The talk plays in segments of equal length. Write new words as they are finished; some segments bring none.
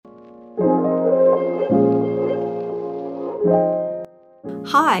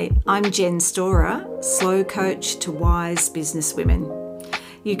Hi, I'm Jen Storer, Slow Coach to Wise Businesswomen.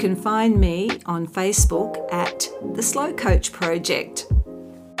 You can find me on Facebook at The Slow Coach Project.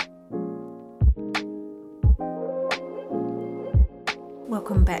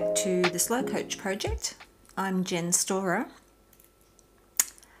 Welcome back to The Slow Coach Project. I'm Jen Storer.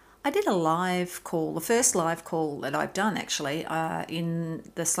 I did a live call, the first live call that I've done actually, in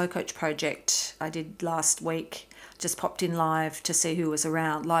the Slow Coach Project. I did last week. Just popped in live to see who was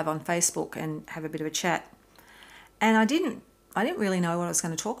around, live on Facebook, and have a bit of a chat. And I didn't really know what I was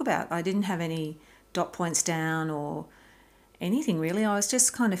going to talk about. I didn't have any dot points down or anything really. I was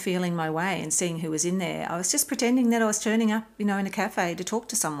just kind of feeling my way and seeing who was in there. I was just pretending that I was turning up, in a cafe to talk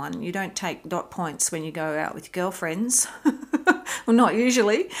to someone. You don't take dot points when you go out with your girlfriends. Well, not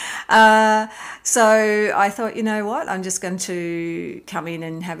usually. So I thought, you know what, I'm just going to come in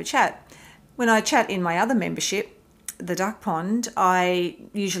and have a chat. When I chat in my other membership, the Duck Pond, I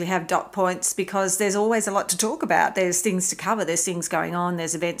usually have dot points because there's always a lot to talk about. There's things to cover. There's things going on.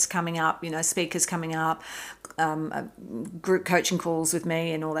 There's events coming up, speakers coming up, group coaching calls with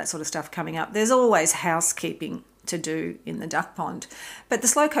me and all that sort of stuff coming up. There's always housekeeping to do in the Duck Pond. But the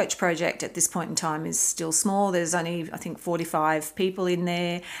Slow Coach Project at this point in time is still small. There's only, I think, 45 people in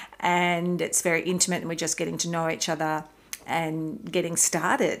there, and it's very intimate, and we're just getting to know each other and getting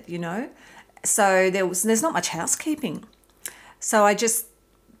started, So there's not much housekeeping. So I just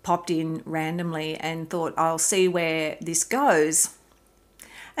popped in randomly and thought I'll see where this goes.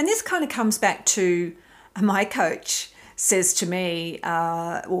 And this kind of comes back to my coach says to me,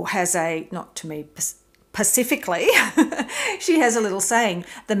 not to me specifically, she has a little saying,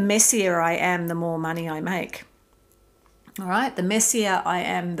 the messier I am, the more money I make. All right, the messier I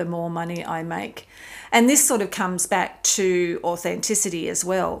am, the more money I make. And this sort of comes back to authenticity as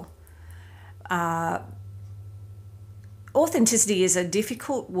well. Authenticity is a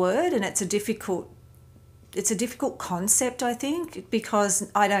difficult word, and it's a difficult concept, I think,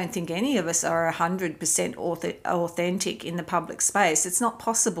 because I don't think any of us are 100% authentic in the public space. It's not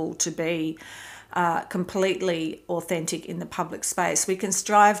possible to be completely authentic in the public space. We can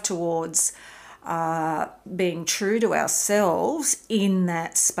strive towards being true to ourselves in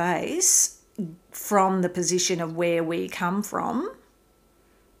that space from the position of where we come from,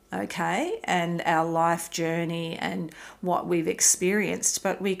 okay, and our life journey and what we've experienced.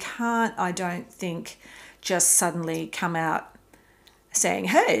 But we can't, I don't think, just suddenly come out saying,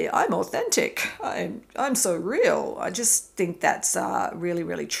 hey, I'm authentic, I'm so real. I just think that's really,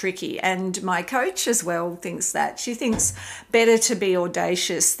 really tricky. And my coach as well thinks that. She thinks better to be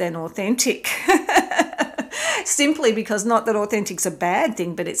audacious than authentic. Simply because, not that authentic's a bad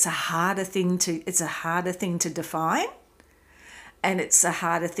thing, but it's a harder thing to define. And it's a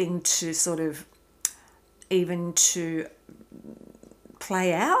harder thing to sort of even to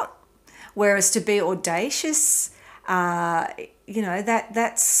play out. Whereas to be audacious, that's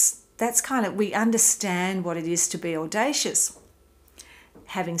kind of, we understand what it is to be audacious.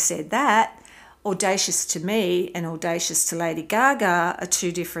 Having said that, audacious to me and audacious to Lady Gaga are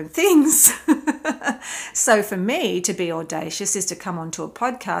two different things. So for me, to be audacious is to come onto a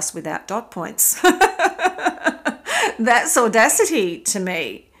podcast without dot points. That's audacity to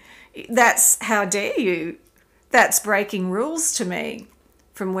me. That's how dare you. That's breaking rules to me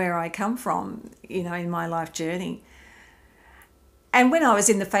from where I come from, in my life journey. And when I was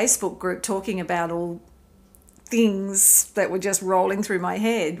in the Facebook group talking about all things that were just rolling through my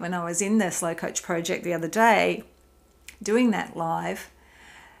head, when I was in the Slow Coach Project the other day, doing that live,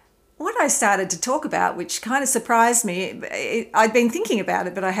 what I started to talk about, which kind of surprised me, I'd been thinking about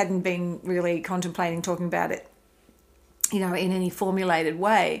it, but I hadn't been really contemplating talking about it, in any formulated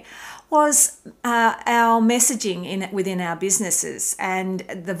way, was our messaging within our businesses and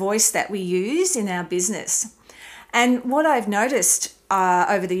the voice that we use in our business. And what I've noticed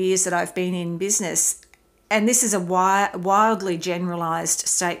over the years that I've been in business, and this is a wildly generalized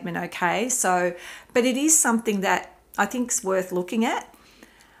statement, okay? But it is something that I think is worth looking at.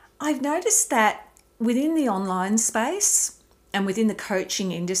 I've noticed that within the online space and within the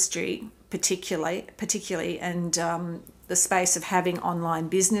coaching industry, particularly, and the space of having online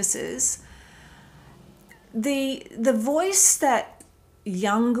businesses, the voice that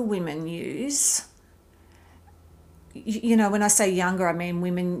younger women use, when I say younger, I mean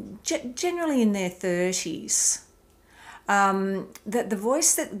women generally in their 30s, that the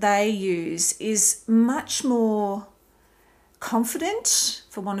voice that they use is much more confident,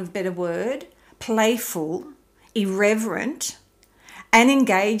 for want of a better word, playful, irreverent, and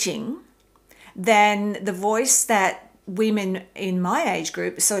engaging than the voice that women in my age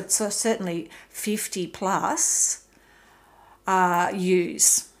group, so certainly 50 plus,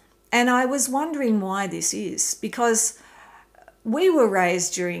 use. And I was wondering why this is, because we were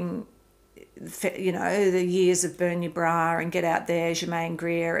raised during, the years of Burn Your Bra and Get Out There, Germaine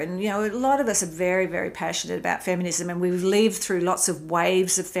Greer, and, a lot of us are very, very passionate about feminism, and we've lived through lots of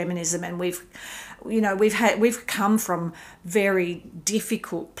waves of feminism, and we've come from very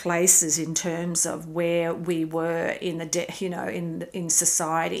difficult places in terms of where we were in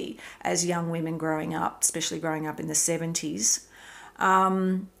society as young women growing up, especially growing up in the 70s.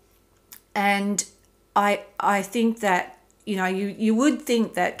 And I think that, you would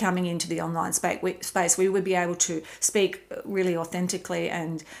think that coming into the online space, we would be able to speak really authentically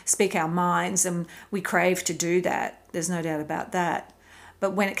and speak our minds, and we crave to do that. There's no doubt about that.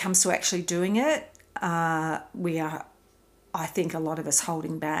 But when it comes to actually doing it, we are, I think, a lot of us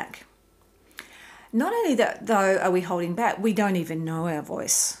holding back. Not only that, though, are we holding back, we don't even know our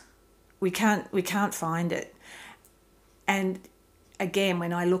voice. We can't find it. And again,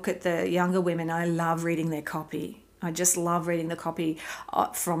 when I look at the younger women, I love reading their copy. I just love reading the copy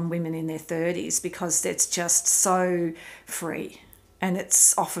from women in their 30s, because it's just so free, and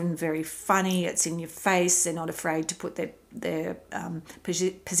it's often very funny. It's in your face. They're not afraid to put their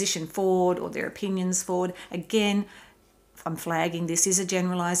position forward or their opinions forward. Again, I'm flagging, this is a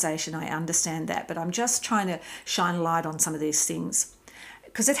generalisation. I understand that, but I'm just trying to shine a light on some of these things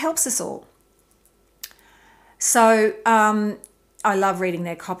because it helps us all. So I love reading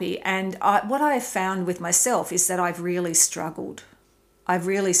their copy, and what I have found with myself is that I've really struggled. I've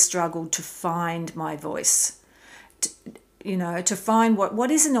really struggled to find my voice, to find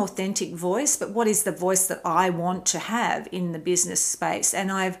what is an authentic voice, but what is the voice that I want to have in the business space.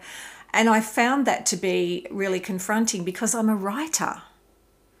 And I found that to be really confronting, because I'm a writer.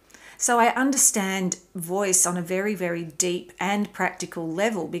 So I understand voice on a very, very deep and practical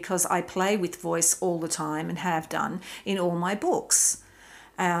level, because I play with voice all the time and have done in all my books.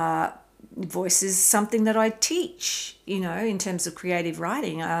 Voice is something that I teach, in terms of creative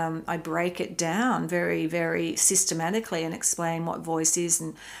writing. I break it down very, very systematically and explain what voice is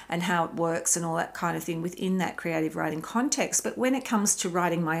and how it works and all that kind of thing within that creative writing context. But when it comes to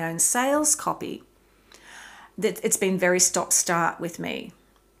writing my own sales copy, it's been very stop-start with me.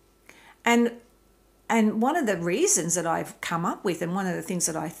 And one of the reasons that I've come up with, and one of the things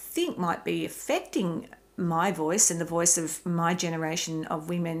that I think might be affecting my voice and the voice of my generation of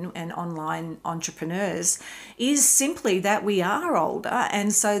women and online entrepreneurs, is simply that we are older,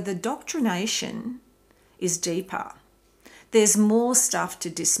 and so the doctrination is deeper. There's more stuff to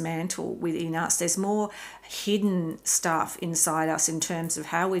dismantle within us. There's more hidden stuff inside us in terms of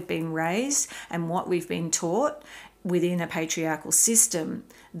how we've been raised and what we've been taught within a patriarchal system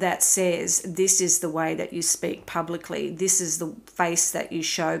that says this is the way that you speak publicly, this is the face that you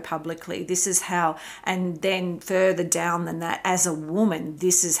show publicly, this is how, and then further down than that, as a woman,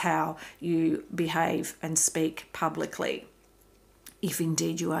 this is how you behave and speak publicly, if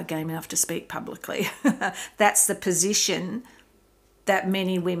indeed you are game enough to speak publicly. That's the position that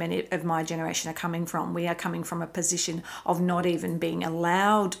many women of my generation are coming from. We are coming from a position of not even being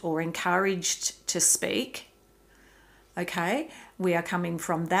allowed or encouraged to speak. Okay, we are coming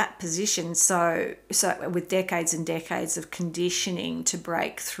from that position, so with decades and decades of conditioning to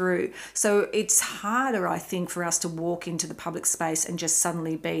break through. So it's harder, I think, for us to walk into the public space and just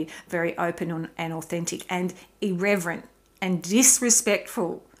suddenly be very open and authentic and irreverent and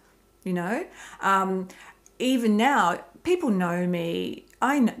disrespectful. Even now, people know me.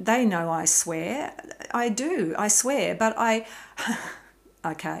 They know I swear. I do. I swear, but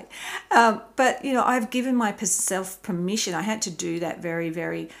okay. But, I've given myself permission. I had to do that very,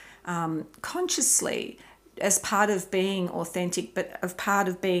 very consciously as part of being authentic, but of part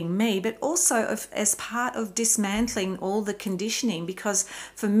of being me, but also as part of dismantling all the conditioning, because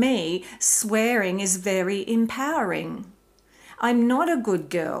for me, swearing is very empowering. I'm not a good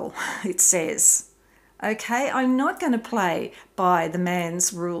girl, it says. Okay, I'm not going to play by the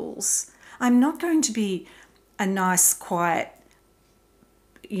man's rules. I'm not going to be a nice, quiet,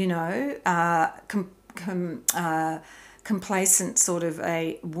 complacent sort of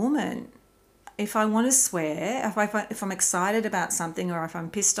a woman. If I want to swear, if I'm excited about something, or if I'm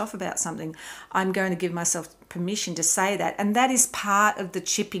pissed off about something, I'm going to give myself permission to say that. And that is part of the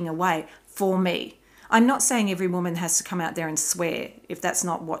chipping away for me. I'm not saying every woman has to come out there and swear if that's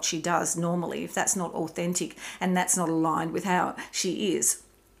not what she does normally, if that's not authentic and that's not aligned with how she is.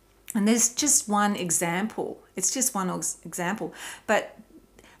 And there's just one example. It's just one example. But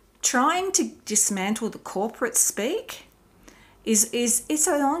trying to dismantle the corporate speak is it's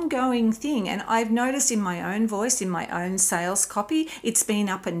an ongoing thing. And I've noticed in my own voice, in my own sales copy, it's been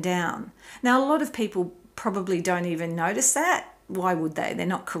up and down. Now, a lot of people probably don't even notice that. Why would they? They're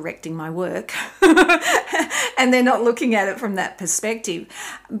not correcting my work and they're not looking at it from that perspective.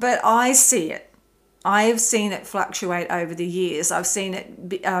 But I see it. I have seen it fluctuate over the years. I've seen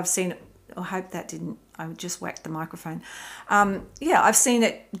it, I hope that didn't, I just whacked the microphone. I've seen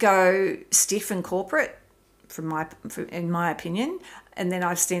it go stiff and corporate in my opinion. And then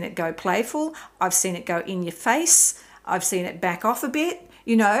I've seen it go playful. I've seen it go in your face. I've seen it back off a bit.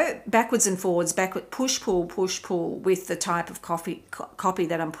 Backwards and forwards, push, pull with the type of copy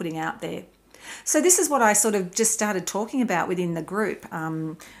that I'm putting out there. So this is what I sort of just started talking about within the group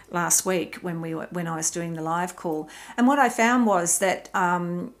last week when I was doing the live call. And what I found was that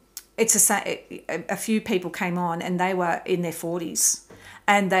a few people came on and they were in their 40s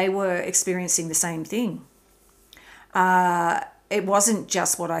and they were experiencing the same thing. It wasn't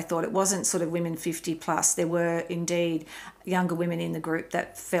just what I thought. It wasn't sort of women 50 plus. There were indeed younger women in the group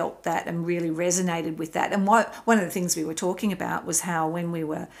that felt that and really resonated with that. And one of the things we were talking about was how when we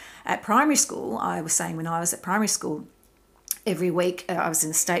were at primary school, I was saying when I was at primary school, every week, I was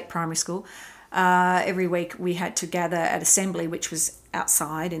in a state primary school, every week we had to gather at assembly, which was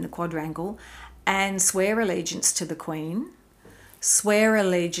outside in the quadrangle, and swear allegiance to the Queen, swear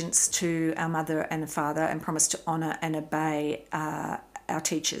allegiance to our mother and father, and promise to honour and obey our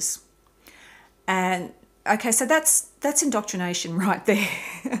teachers. And okay, so that's indoctrination right there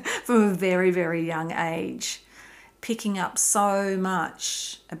from a very, very young age, picking up so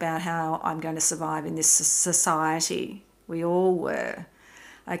much about how I'm going to survive in this society. We all were,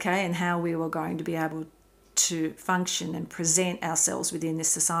 okay, and how we were going to be able to function and present ourselves within this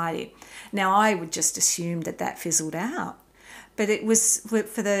society. Now, I would just assume that fizzled out. But it was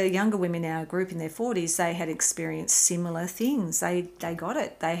for the younger women in our group in their 40s, they had experienced similar things. They got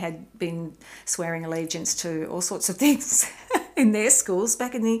it. They had been swearing allegiance to all sorts of things in their schools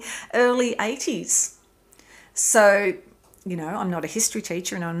back in the early 80s. So, I'm not a history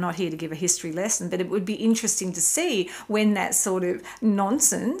teacher and I'm not here to give a history lesson, but it would be interesting to see when that sort of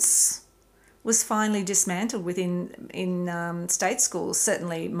nonsense was finally dismantled in state schools.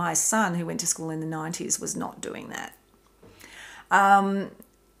 Certainly my son, who went to school in the 90s, was not doing that.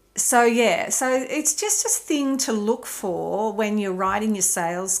 So it's just a thing to look for when you're writing your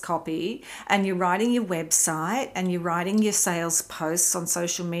sales copy and you're writing your website and you're writing your sales posts on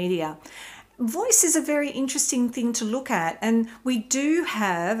social media. Voice is a very interesting thing to look at, and we do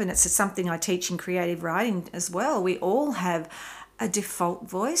have, and it's something I teach in creative writing as well, we all have a default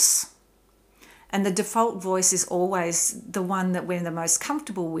voice. And the default voice is always the one that we're the most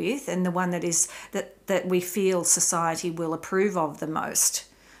comfortable with and the one that we feel society will approve of the most.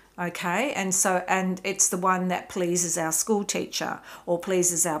 Okay? And it's the one that pleases our school teacher or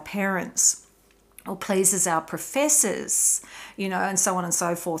pleases our parents or pleases our professors, and so on and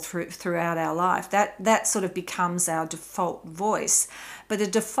so forth throughout our life. That sort of becomes our default voice. But a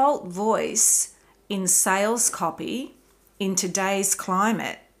default voice in sales copy in today's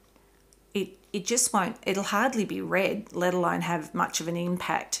climate, it just won't, it'll hardly be read, let alone have much of an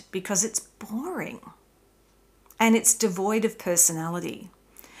impact, because it's boring and it's devoid of personality.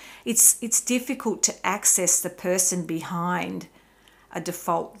 It's difficult to access the person behind a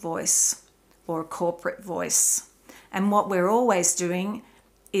default voice or a corporate voice. And what we're always doing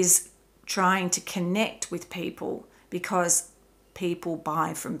is trying to connect with people, because people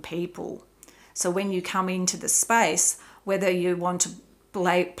buy from people. So when you come into the space, whether you want to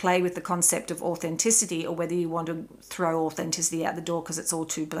play with the concept of authenticity or whether you want to throw authenticity out the door because it's all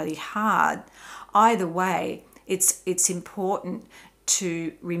too bloody hard, either way, it's important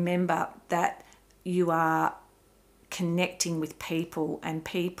to remember that you are connecting with people and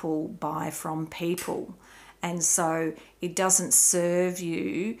people buy from people. And so it doesn't serve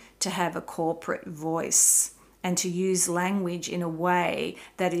you to have a corporate voice and to use language in a way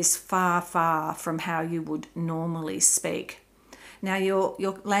that is far, far from how you would normally speak. Now, your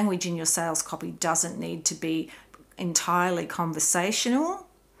language in your sales copy doesn't need to be entirely conversational.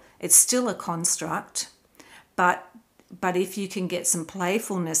 It's still a construct, but if you can get some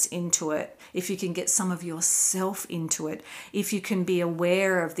playfulness into it, if you can get some of yourself into it, if you can be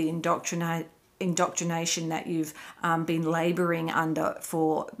aware of the indoctrination that you've been labouring under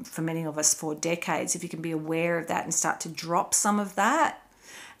for many of us for decades, if you can be aware of that and start to drop some of that,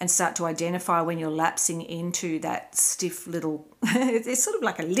 and start to identify when you're lapsing into that stiff little, it's sort of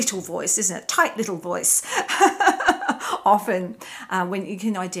like a little voice, isn't it? Tight little voice. Often, when you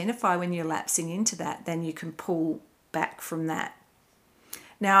can identify when you're lapsing into that, then you can pull back from that.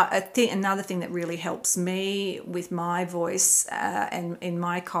 Now, another thing that really helps me with my voice and in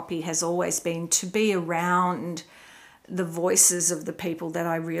my copy has always been to be around the voices of the people that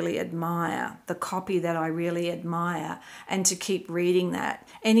I really admire, the copy that I really admire, and to keep reading that.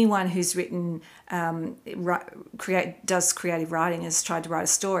 Anyone who's written, does creative writing, has tried to write a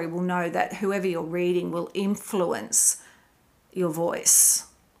story, will know that whoever you're reading will influence your voice.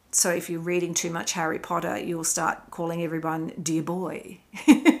 So if you're reading too much Harry Potter, you'll start calling everyone dear boy.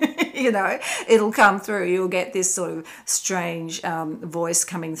 It'll come through. You'll get this sort of strange voice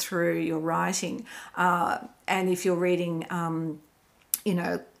coming through your writing. And if you're reading,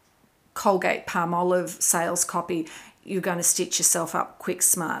 Colgate Palmolive sales copy, you're going to stitch yourself up quick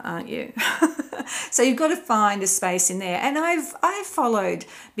smart, aren't you? So you've got to find a space in there. And I've followed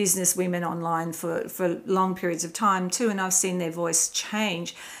business women online for long periods of time too, and I've seen their voice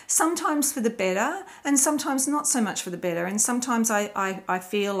change, sometimes for the better and sometimes not so much for the better. And sometimes I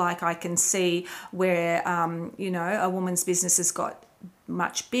feel like I can see where, a woman's business has got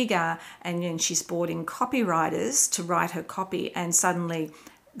much bigger and then she's brought in copywriters to write her copy, and suddenly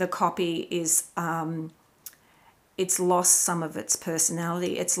the copy is... it's lost some of its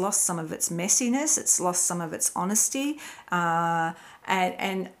personality, it's lost some of its messiness, it's lost some of its honesty.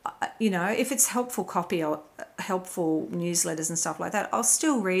 If it's helpful copy or helpful newsletters and stuff like that, I'll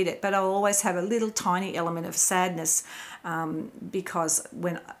still read it, but I'll always have a little tiny element of sadness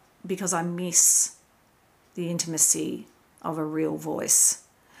because I miss the intimacy of a real voice.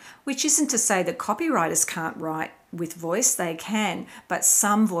 Which isn't to say that copywriters can't write with voice, they can, but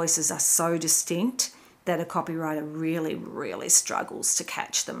some voices are so distinct that a copywriter really, really struggles to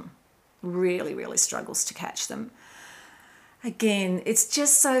catch them. Really, really struggles to catch them. Again, it's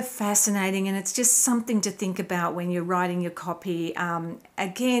just so fascinating, and it's just something to think about when you're writing your copy.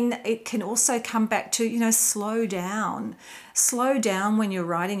 Again, it can also come back to, slow down. Slow down when you're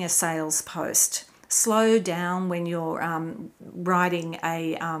writing a sales post. Slow down when you're writing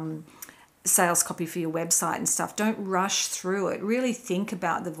a... sales copy for your website and stuff. Don't rush through it. Really think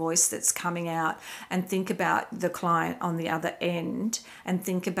about the voice that's coming out, and think about the client on the other end, and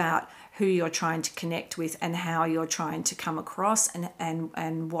think about who you're trying to connect with and how you're trying to come across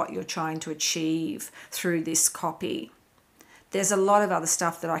and what you're trying to achieve through this copy. There's a lot of other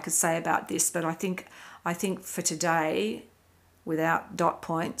stuff that I could say about this, but I think for today, without dot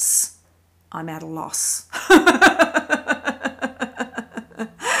points, I'm at a loss.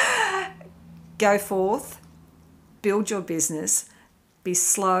 Go forth, build your business, be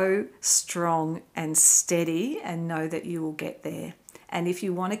slow, strong, and steady, and know that you will get there. And if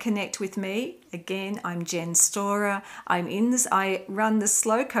you want to connect with me, again, I'm Jen Storer. I run the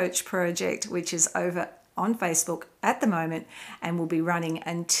Slow Coach Project, which is over on Facebook at the moment and will be running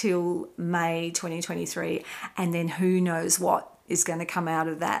until May 2023. And then who knows what is going to come out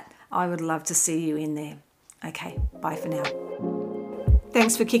of that. I would love to see you in there. Okay, bye for now.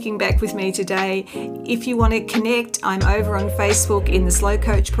 Thanks for kicking back with me today. If you want to connect, I'm over on Facebook in the Slow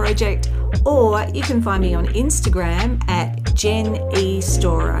Coach Project, or you can find me on Instagram at Jen E.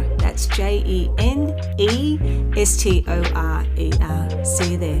 Storer. That's JENESTORER.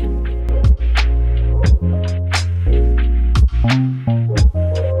 See you there.